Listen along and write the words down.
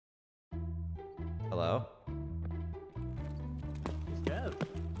Hello? Skev.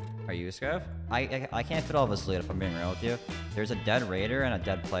 Are you Skev? I can't fit all of us loot if I'm being real with you. There's a dead raider and a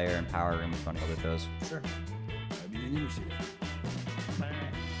dead player in power room if you want to go loot those. Sure.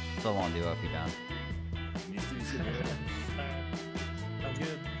 It's a long duo if you're down. Sounds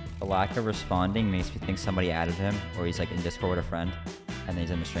good. The lack of responding makes me think somebody added him, or he's like in Discord with a friend, and then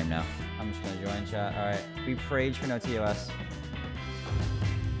he's in the stream now. I'm just gonna join chat. Alright. We prayed for no TOS.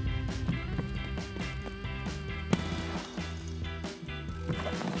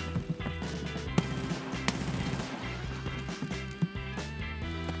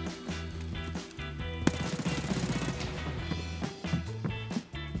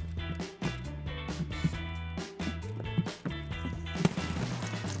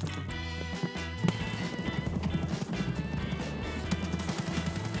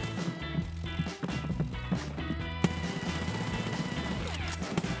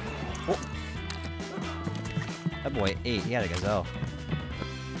 That boy ate. He had a gazelle.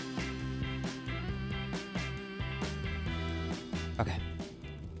 Okay.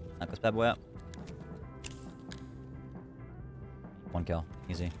 Knock this bad boy out. One kill.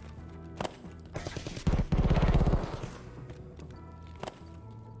 Easy.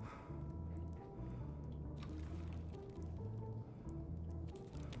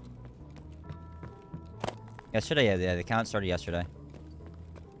 Yesterday, yeah, the count started yesterday.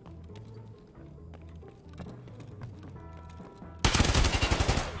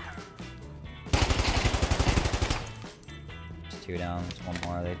 Two down, there's one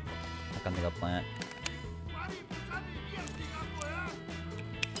more. They're gonna go plant.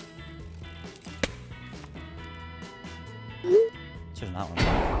 There's not one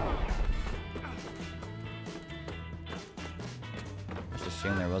more. I just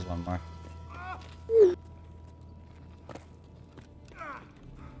assumed there was one more.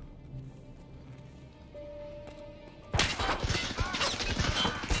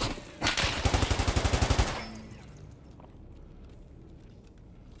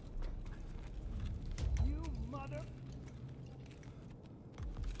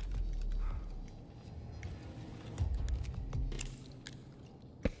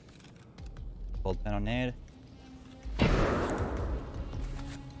 Hold pen on nade.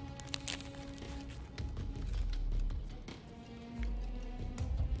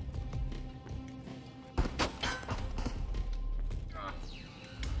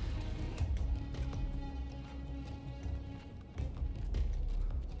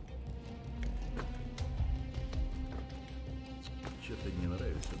 Что-то не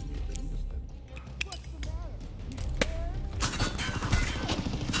нравится мне это место.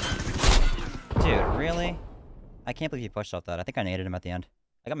 Dude, really? I can't believe he pushed off that. I think I naded him at the end.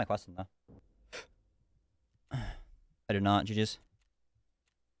 I got my question though. I did not. GG's.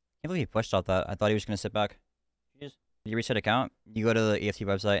 Can't believe he pushed off that. I thought he was gonna sit back. GG's. You reset account, you go to the EFT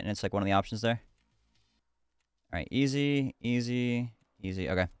website and it's like one of the options there. Alright, easy, easy, easy.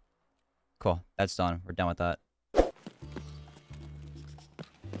 Okay. Cool. That's done. We're done with that.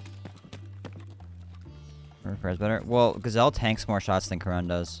 Repairs better. Well, Gazelle tanks more shots than Karan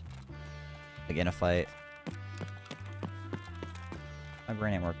does. Like in a fight. My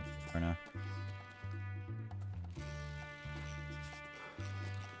brain ain't working right now.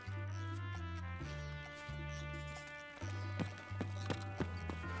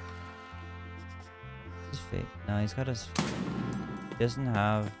 His fate. No, he's got his. He doesn't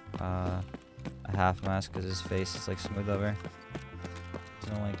have a half mask because his face is like smooth over.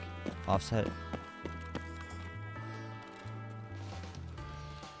 There's no like offset.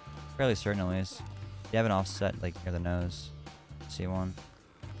 Fairly certain at least. You have an offset like near the nose. C1.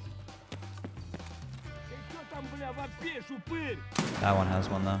 That one has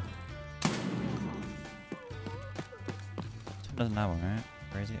one though. This one doesn't have one, right?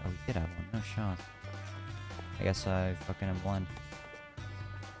 Where is he? Oh, he did have one. No shot. I guess I fucking am blind.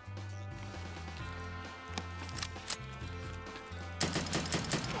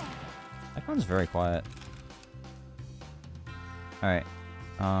 That one's very quiet. Alright.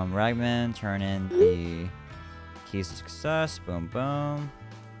 Ragman, turn in the keys to success. Boom, boom.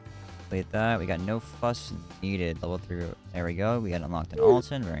 Complete that. We got no fuss needed. Level 3. There we go. We got unlocked an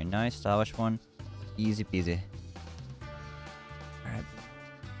Alton. Very nice. Stylish one. Easy peasy. Alright.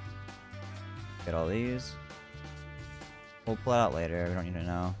 Get all these. We'll pull it out later. We don't need to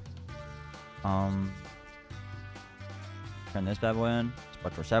know. Turn this bad boy in.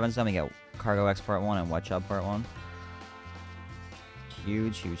 Spot for 7s. Then we get Cargo X Part 1 and Wet Job Part 1.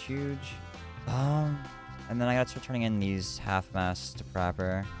 Huge, huge, huge. And then I gotta start turning in these half masks to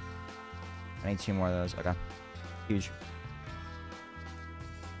proper. I need 2 more of those. Okay. Huge.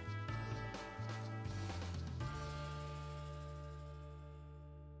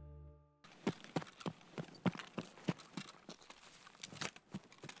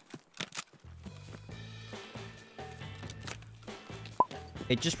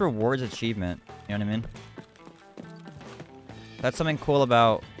 it just rewards achievement. You know what I mean? That's something cool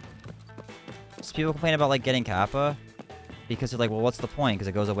about... So people complain about, like, getting Kappa. Because they're like, well, what's the point? Because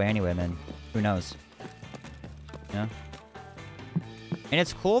it goes away anyway, and then who knows? You know? And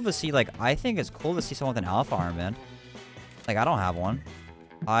it's cool to see, like, I think it's cool to see someone with an alpha armband. Like, I don't have one.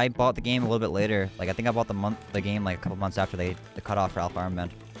 I bought the game a little bit later. Like, I think I bought the game, like, a couple months after the cutoff for alpha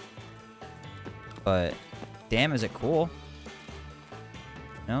armband. But, damn, is it cool?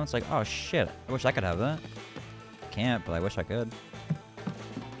 You know, it's like, oh, shit. I wish I could have that. Can't, but I wish I could.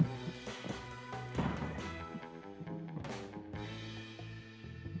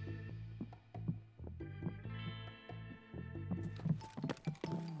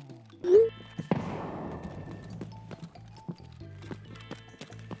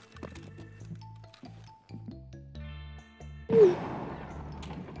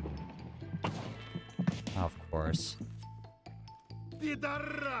 Of course.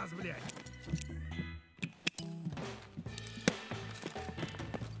 Пидорас, блядь!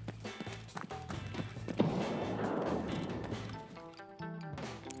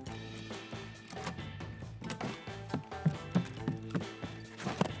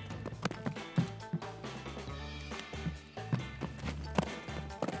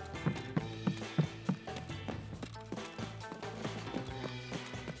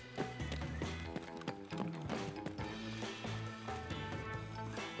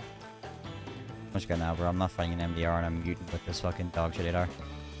 Much good now, bro. I'm not fighting an MDR and I'm mutant with this fucking dog shit ADR.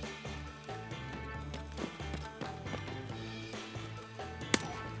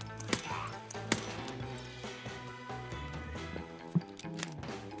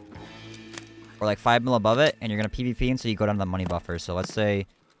 Or like 5 mil above it, and you're gonna PvP until you go down to the money buffer. So let's say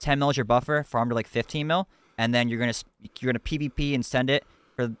 10 mil is your buffer, farm to like 15 mil, and then you're gonna PvP and send it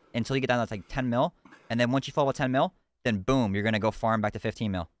for until you get down to like 10 mil, and then once you fall with 10 mil, then boom, you're gonna go farm back to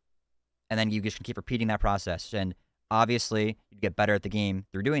 15 mil. And then you just can keep repeating that process. And obviously, you get better at the game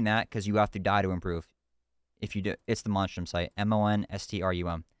through doing that because you have to die to improve. If you do, it's the Monstrum site,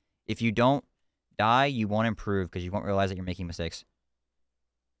 MONSTRUM. If you don't die, you won't improve because you won't realize that you're making mistakes.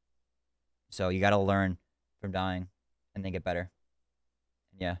 So you got to learn from dying and then get better.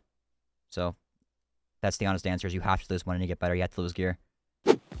 Yeah. So that's the honest answer is you have to lose one and you get better. You have to lose gear.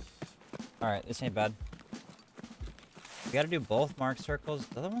 Alright, this ain't bad. We got to do both mark circles.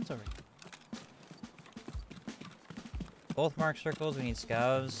 The other one's over here. Both mark circles, we need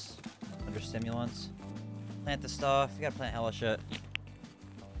scavs, under stimulants. Plant the stuff, we gotta plant hella shit.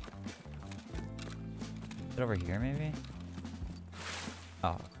 Is it over here, maybe?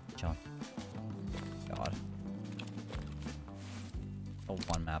 Oh, chilling. God. Oh,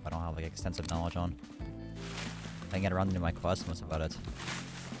 one map I don't have, like, extensive knowledge on. I can get around into my quest, and that's about it.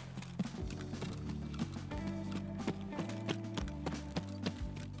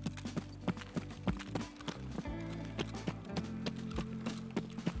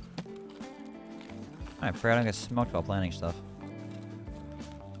 I pray I don't get smoked while planting stuff.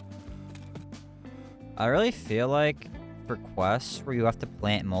 I really feel like for quests where you have to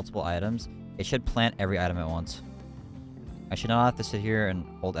plant multiple items, it should plant every item at once. I should not have to sit here and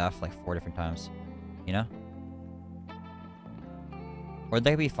hold F like 4 different times. You know? Or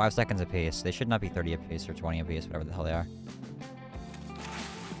they could be 5 seconds apiece. They should not be 30 apiece or 20 apiece, whatever the hell they are.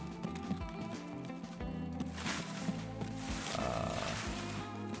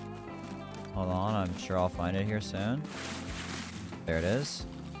 Hold on, I'm sure I'll find it here soon. There it is.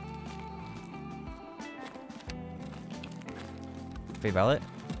 Free ballot?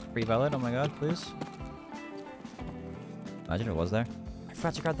 Free ballot? Oh my god, please. Imagine it was there. I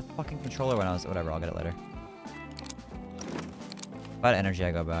forgot to grab the fucking controller when I was... Whatever, I'll get it later. If I had energy,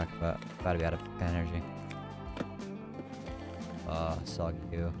 I go back, but I'm about to be out of fucking energy. Soggy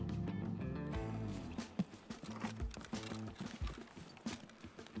goo.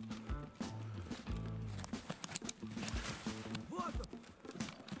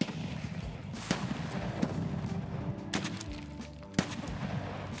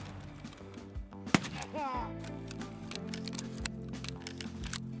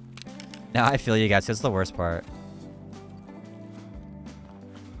 Now I feel you guys, it's the worst part.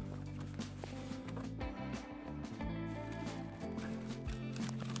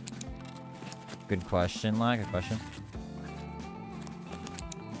 Good question, good question.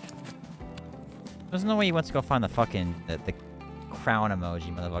 There's no way you went to go find the fucking the crown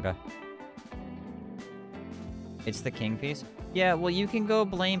emoji, motherfucker. It's the king piece? Yeah, well you can go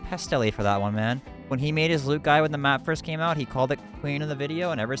blame Pestelli for that one, man. When he made his loot guy when the map first came out, he called it queen in the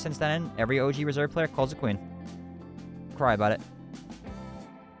video, and ever since then, every OG reserve player calls it queen. Cry about it.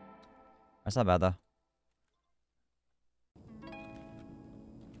 That's not bad, though.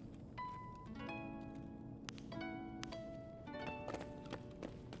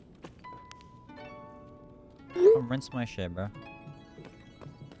 Come rinse my shit, bro.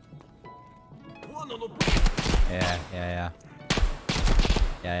 Yeah.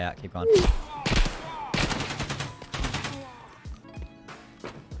 Yeah, keep going.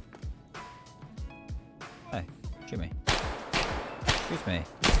 Hey, shoot me. Shoot me.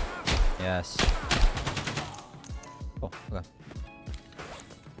 Yes. Oh, okay.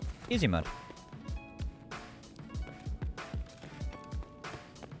 Easy mode.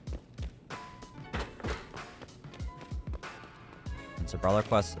 So brawler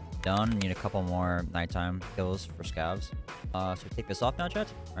quest done. Need a couple more nighttime kills for scavs. So we take this off now, chat.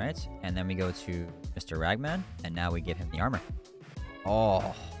 Right? And then we go to Mr. Ragman, and now we give him the armor.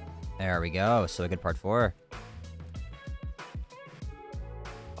 Oh, there we go. So a good part 4.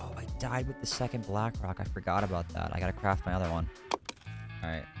 Oh, I died with the second Blackrock. I forgot about that. I gotta craft my other one.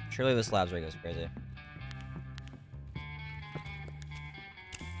 Alright. Surely this labs rig goes crazy.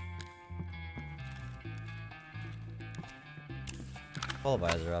 Full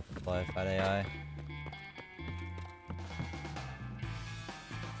visor up and play, fight AI.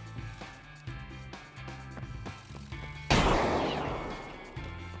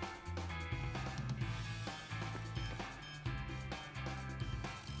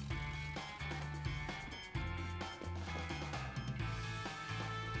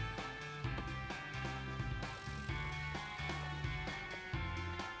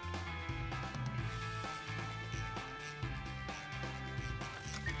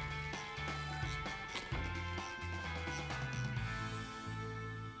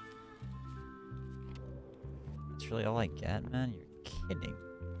 Really all I get, man? You're kidding.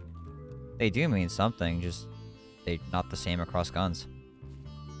 They do mean something, just they're not the same across guns.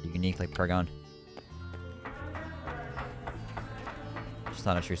 They're unique like per gun. Just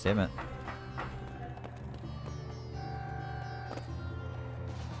not a true statement.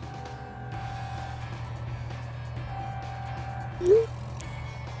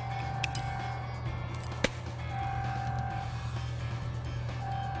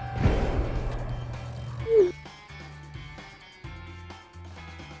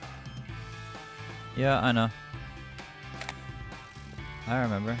 Yeah, I know. I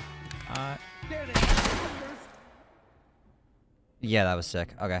remember. Yeah, that was sick.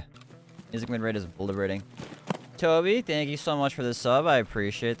 Okay. Music mid rate is obliterating. Toby, thank you so much for the sub. I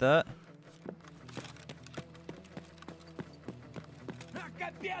appreciate that.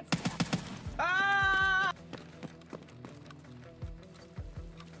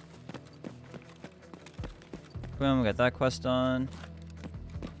 Boom, we got that quest done.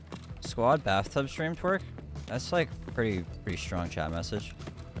 Squad bathtub stream twerk? That's like pretty strong chat message.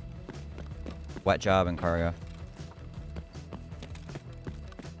 Wet job and cargo.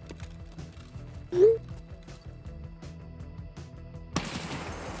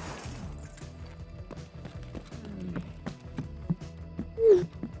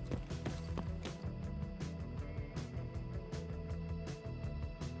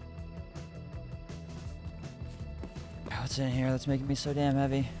 What's in here that's making me so damn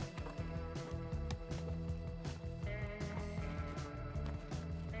heavy?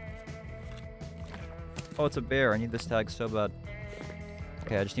 Oh, it's a bear. I need this tag so bad.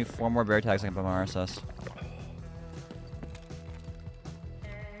 Okay, I just need 4 more bear tags I can put on my RSS.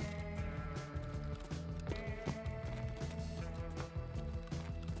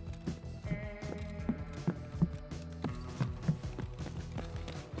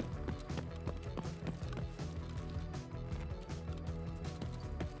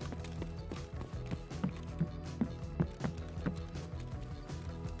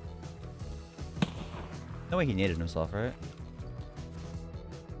 No way he needed himself, right?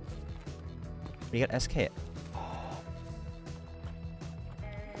 But he got SK. Oh.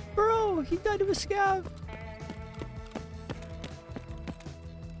 Bro, he died to a scav.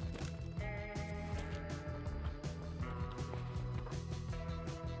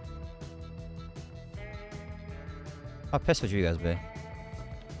 How pissed would you guys be?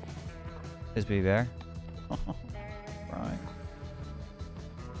 Is be bear? Right.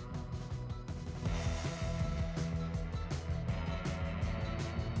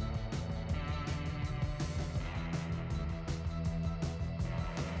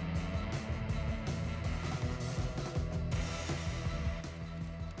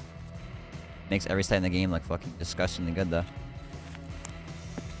 Makes every side in the game look fucking disgustingly good though.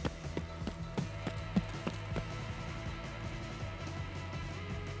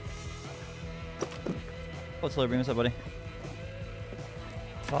 What's up, what's up, buddy?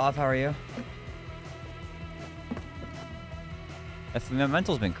 Fav, how are you? The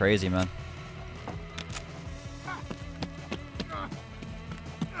mental's been crazy, man.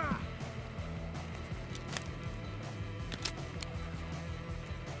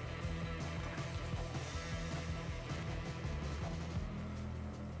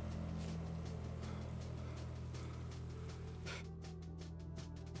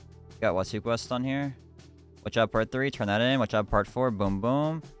 Got what 2 quests on here? Watch out part 3, turn that in. Watch out part 4, boom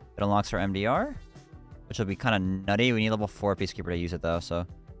boom. It unlocks our MDR, which will be kind of nutty. We need level 4 Peacekeeper to use it though, so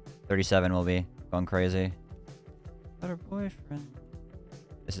 37 will be going crazy. Better boyfriend.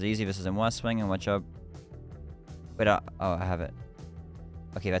 This is easy. This is in West Wing, and watch out. Wait, oh, I have it.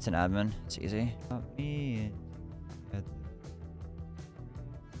 Okay, that's an admin. It's easy. Me.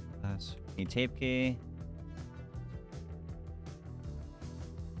 Need tape key.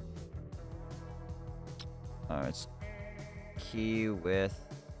 It's key with.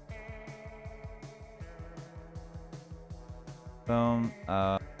 Boom.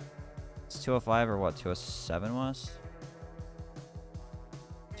 It's 205 or what? 207 was?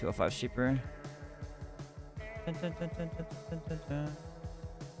 205 cheaper.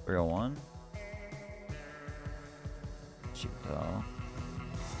 301. Cheap though.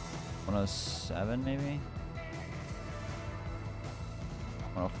 107 maybe?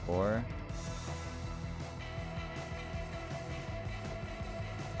 104.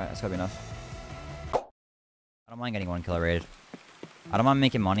 Alright, that's gotta be enough. I don't mind getting 1 killer rated. I don't mind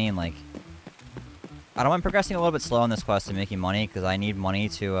making money and like... I don't mind progressing a little bit slow on this quest and making money because I need money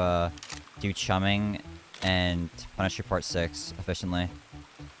to do chumming and punish your part 6 efficiently.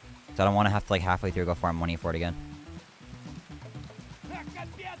 So I don't want to have to like halfway through go farm money for it again.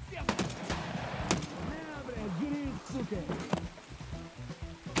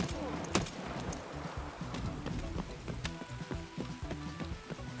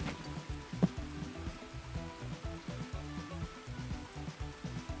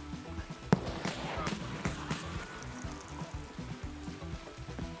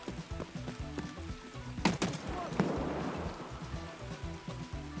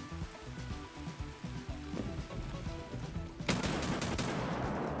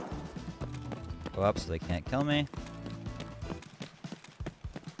 Go up so they can't kill me.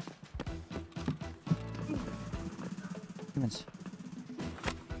 Humans.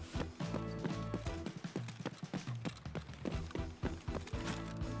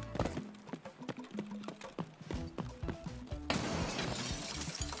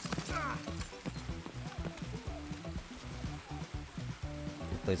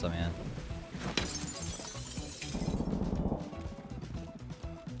 Please let me in.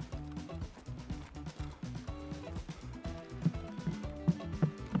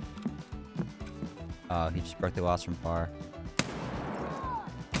 Oh, he just broke the glass from far.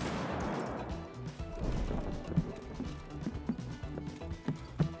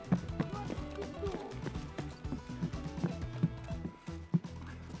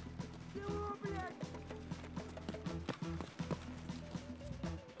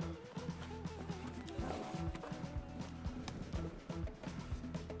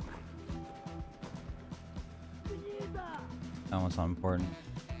 That one's not important.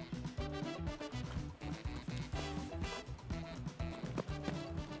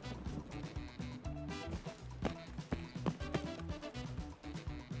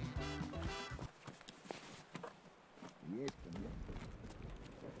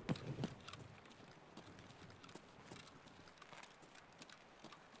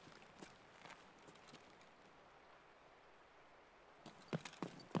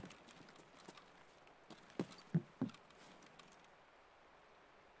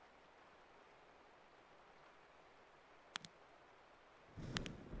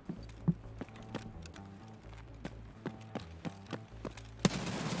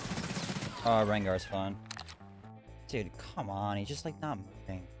 Oh, Rengawr's fun. Dude, come on, he's just like not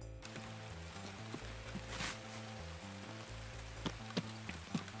moving.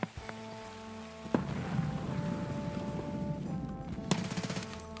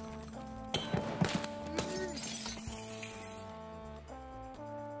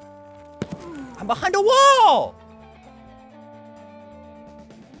 I'm behind a wall!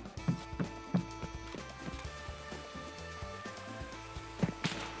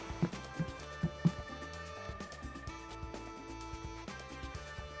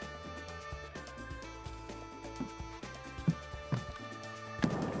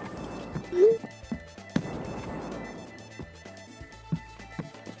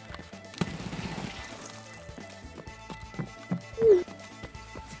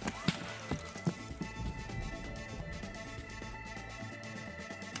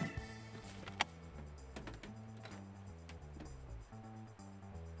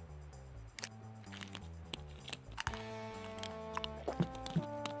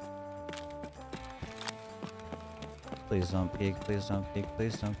 Please don't peek, please don't peek,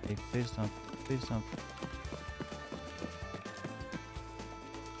 please don't peek, please don't, please don't.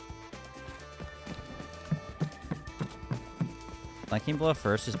 19 below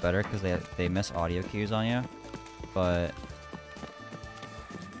first is better because they miss audio cues on you, but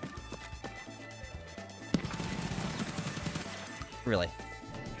really,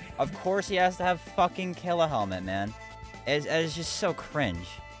 of course he has to have fucking killer helmet, man. It's just so cringe.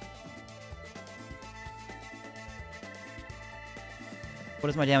 What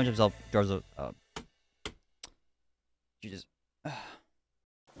is my damage absorb? Jesus.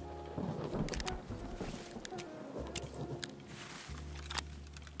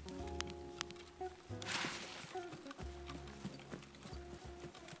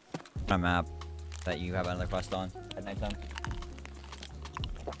 A map that you have another quest on at nighttime.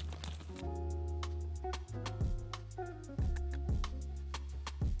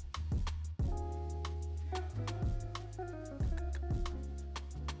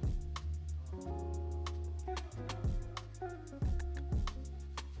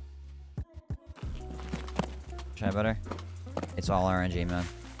 Try better. It's all RNG, man.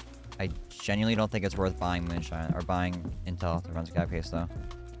 I genuinely don't think it's worth buying Moonshine or buying Intel to run Sky Pace though.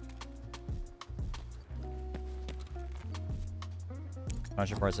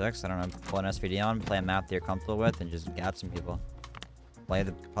 Part 6, I don't know, pull an SVD on, play a map that you're comfortable with, and just gat some people. Play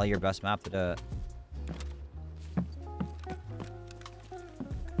probably your best map to do it.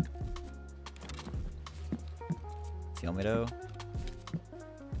 Feel me though?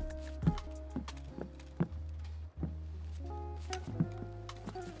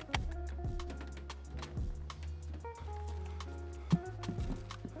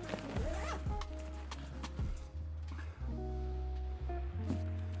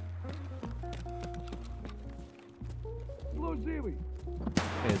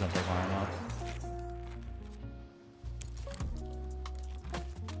 Please don't take one off.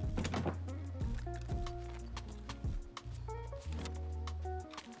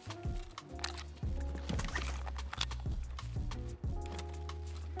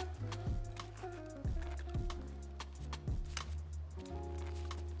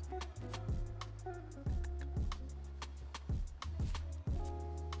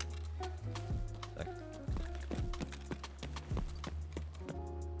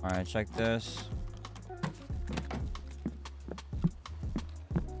 Alright, check this.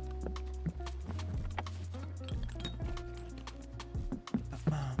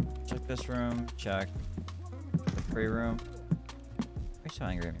 Check this room. Check the free room. Why are you so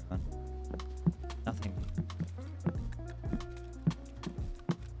angry at me, man? Nothing.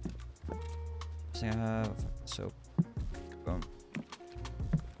 I have soap. Boom.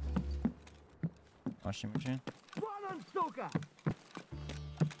 Washing machine.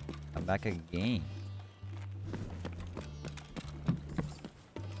 I'm back again.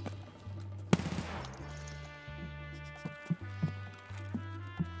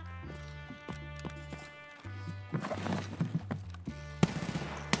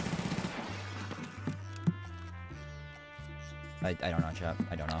 I don't know, chat.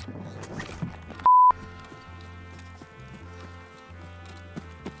 I don't know.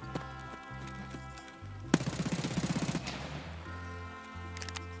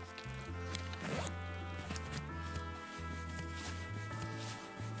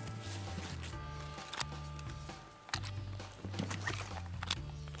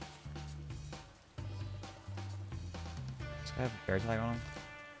 Does I have a bear tag on him?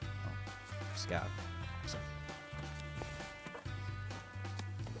 Oh. Scout. So.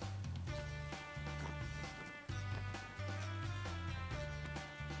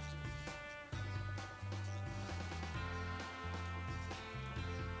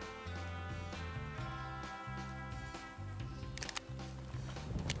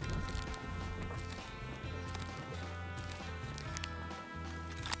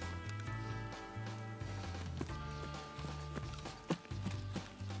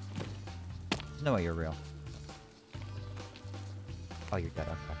 There's no way you're real. Oh, you're dead.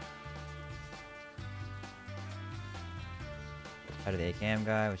 Okay. Out of the AKM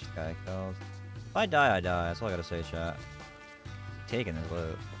guy, which guy killed. If I die, I die. That's all I gotta say, chat. Taking this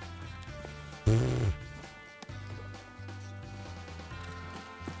loot.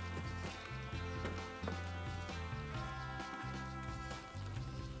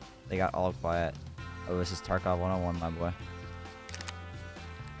 They got all quiet. Oh, this is Tarkov 101, my boy.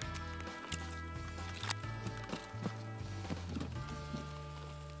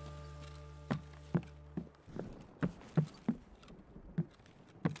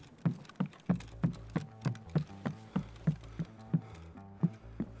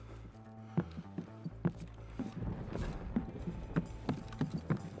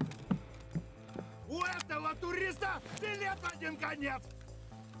 У этого туриста билет в один конец!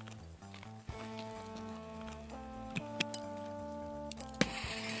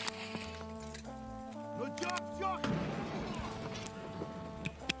 Все!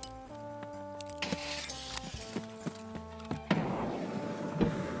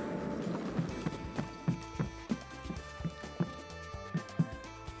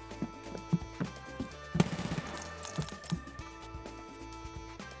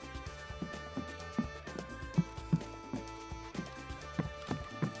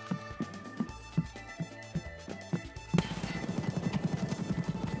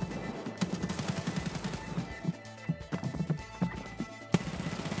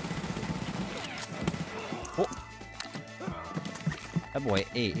 Oh. That boy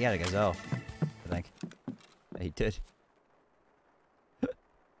ate. He had a gazelle, I think. Yeah, he did.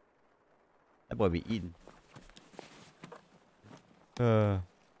 That boy be eating.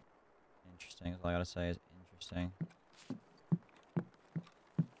 Interesting. All I gotta say is interesting.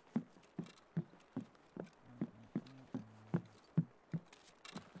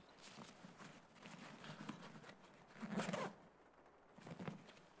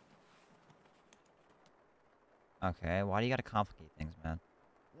 Okay, why do you gotta complicate things, man?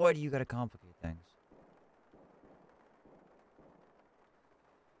 Why do you gotta complicate things?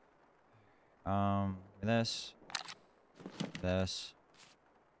 This. This.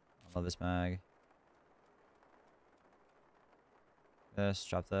 I love this mag. This,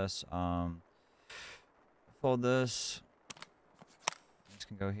 drop this. Fold this. This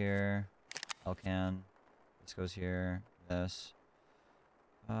can go here. L can. This goes here. This.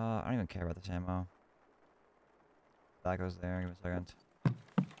 I don't even care about this ammo. That goes there. Give me a second.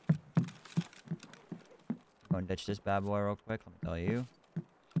 Go and ditch this bad boy real quick. Let me tell you.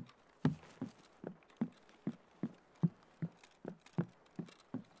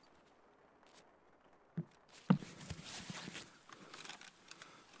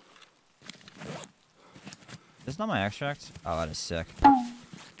 This is not my extract. Oh, that is sick.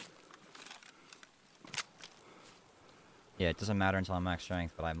 Yeah, it doesn't matter until I'm max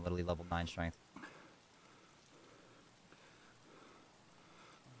strength, but I'm literally level 9 strength.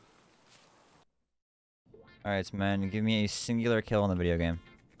 Alright, man, give me a singular kill in the video game.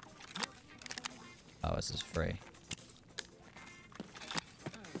 Oh, this is free.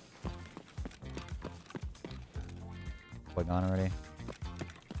 Boy gone already.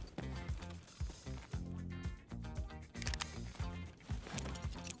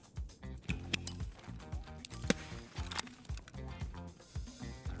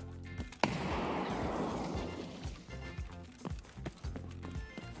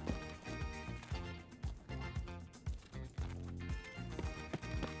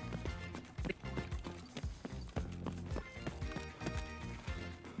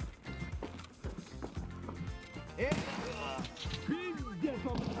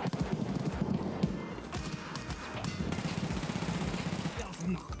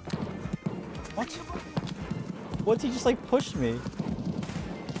 What? What? He just like pushed me.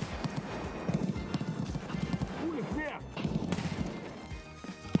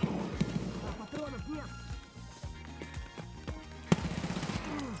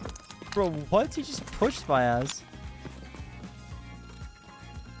 Bro, what? He just pushed my ass.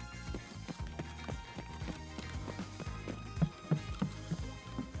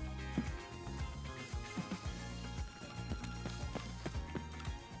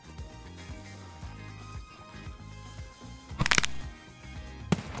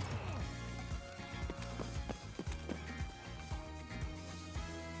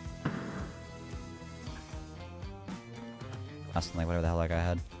 Like whatever the hell that guy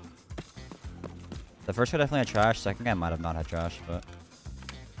had. The first guy definitely had trash. Second guy might have not had trash, but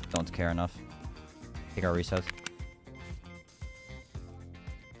don't care enough. Take our reset.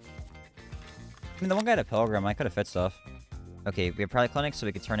 I mean, the one guy had a pilgrim. I could have fit stuff. Okay, we have Private Clinic, so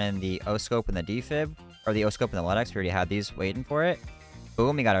we could turn in the O-scope and the defib, or the O-scope and the LEDX. We already had these waiting for it.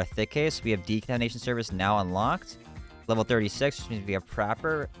 Boom, we got our thick case. We have decontamination service now unlocked. Level 36, which means we have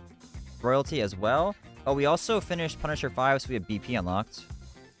proper royalty as well. Oh, we also finished Punisher 5, so we have BP unlocked. So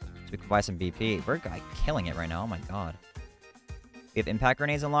we can buy some BP. We're killing it right now. Oh my god. We have impact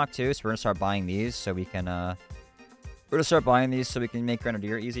grenades unlocked too, so we're gonna start buying these so we can make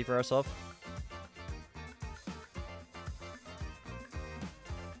Grenadier easy for ourselves.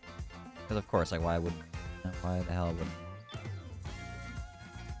 Because of course, like why the hell would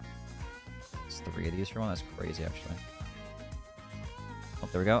it's 3 of these for one? That's crazy actually. Oh,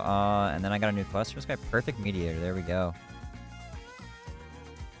 there we go. And then I got a new quest for this guy. Perfect Mediator. There we go.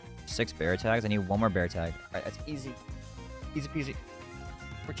 6 bear tags. I need 1 more bear tag. Alright, that's easy. Easy peasy.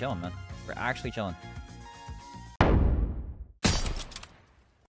 We're chilling, man. We're actually chilling.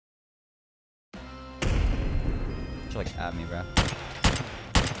 You're like at me, bro.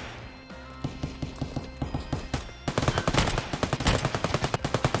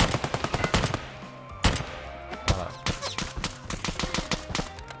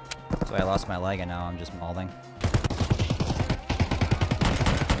 So I lost my leg and now I'm just mauling.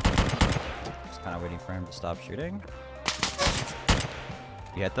 Just kind of waiting for him to stop shooting.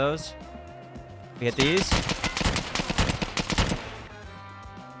 You hit those? You hit these?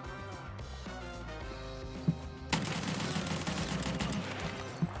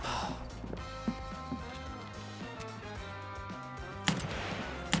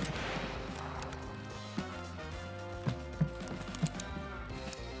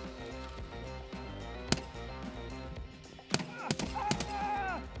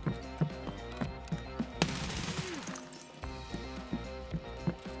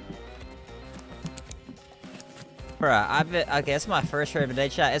 Bruh, okay, it's my first trade of the day,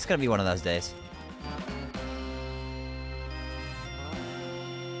 chat. It's gonna be one of those days.